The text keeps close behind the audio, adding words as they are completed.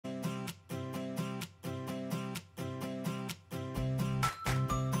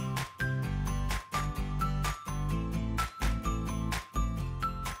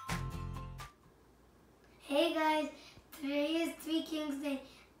Hey guys, today is Three Kings Day.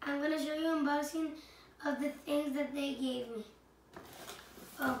 I'm going to show you unboxing of the things that they gave me.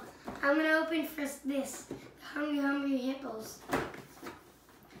 Well, I'm going to open first this, the Hungry Hippos.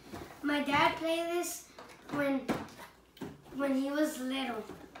 My dad played this when he was little.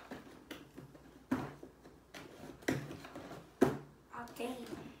 I'll tell you.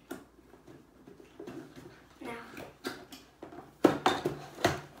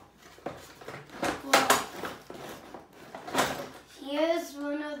 Here's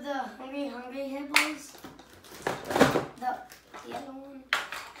one of the Hungry Hippos. The yellow one.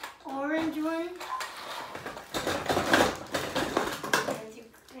 Orange one. And the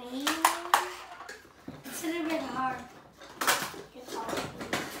green one. It's a little bit hard.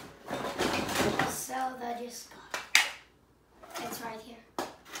 Zelda just got it. It's right here.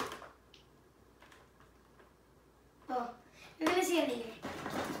 Well, you're going to see it later.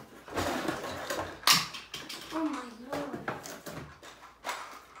 Oh my lord.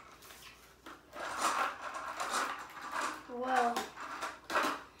 Whoa.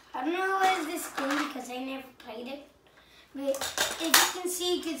 I don't know what is this game because I never played it. But if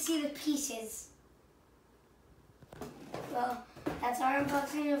you can see the pieces. Well, that's our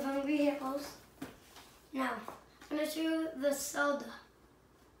unboxing of Hungry Hippos. Now, I'm going to show you the Zelda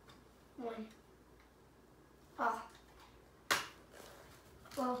one. Oh.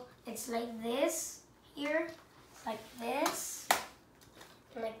 Well, it's like this here. It's like this.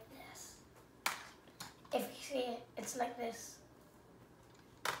 And like this. If you see it, it's like this.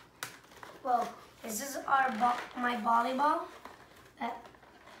 Well, this is my volleyball.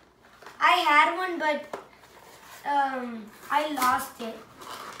 I had one, but I lost it.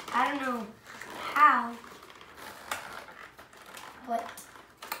 I don't know how, but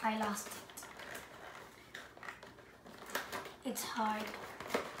I lost it. It's hard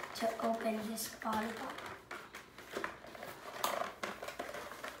to open this volleyball.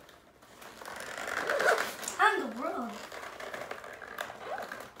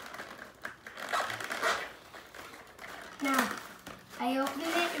 Now, I opened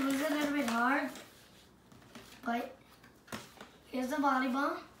it. It was a little bit hard, but here's the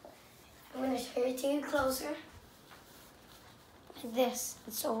volleyball. I'm going to show it to you closer. Like this.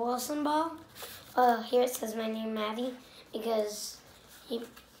 It's a Wilson ball. Here it says my name, Maddie, because he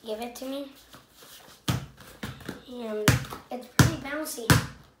gave it to me. And it's pretty bouncy.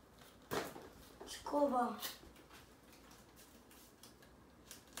 It's a cool ball.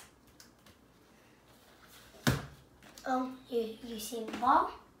 You see the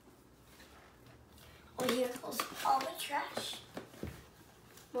ball? Oh, here goes all the trash.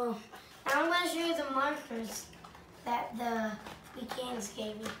 Well, now I'm going to show you the markers that the Kings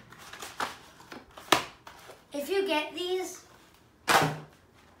gave me. If you get these,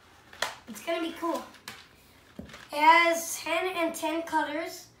 it's going to be cool. It has 10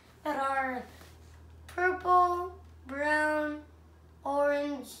 colors that are purple, brown,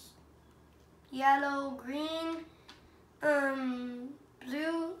 orange, yellow, green,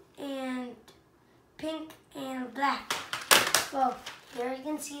 blue, and pink, and black. Well, here you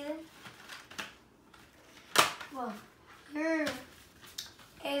can see them. Well, here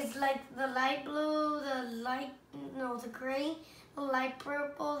is like the light blue, the gray, the light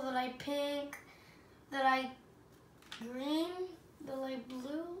purple, the light pink, the light green, the light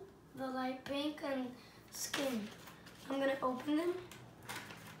blue, the light pink, and skin. I'm gonna open them.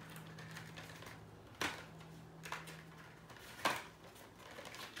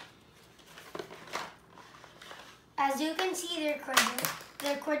 As you can see,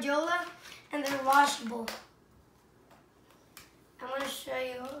 they're Crayola and they're washable. I'm going to show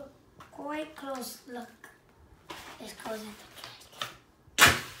you a quite close look. This goes in the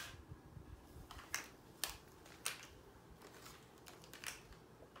trash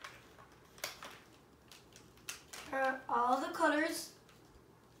can. Here are all the colors.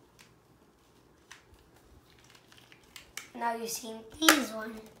 Now you see these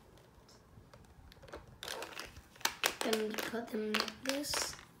ones. And put them like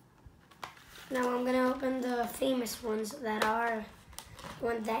this. Now I'm gonna open the famous ones that are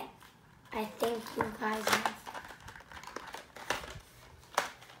one that I think you guys have.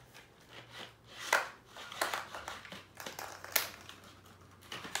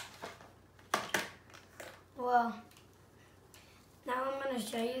 Well, now I'm gonna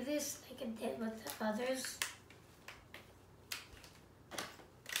show you this like I did with the others.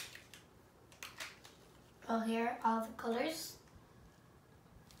 Well, here are all the colors.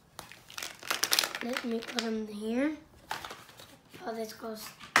 Let me put them here. Oh, this goes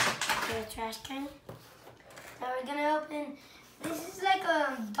to the trash can. Now we're gonna open, this is like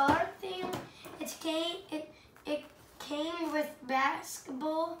a dart thing. It came with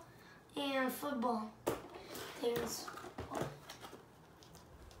basketball and football things.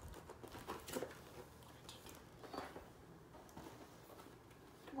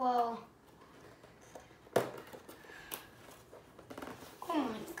 Whoa. Oh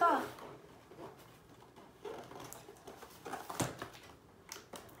my God.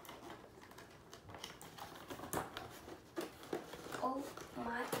 Oh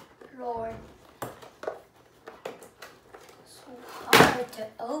my Lord. So hard to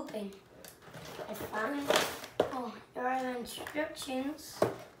open. I found it. Oh, here are the instructions.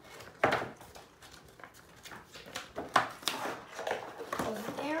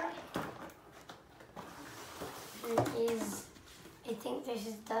 Over there. I think this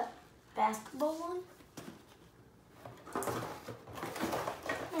is the basketball one.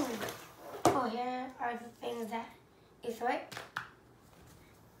 Oh, here are the things that you throw it.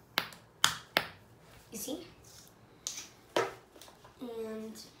 You see?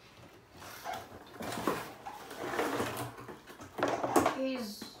 And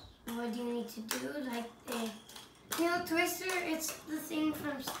here's what you need to do, like the Twister. It's the thing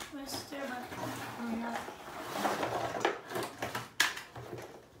from Twister, but I'm not.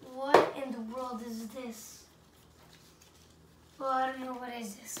 What in the world is this? Well, I don't know what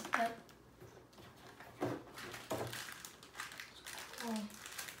is this, but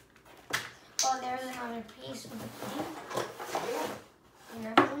oh, there's another piece of the thing.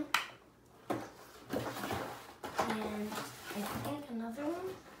 Another one. And I think another one.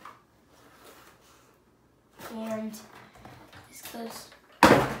 And this goes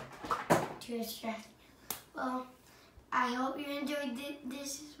to your strap. Well, I hope you enjoyed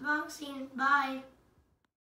this unboxing. Bye.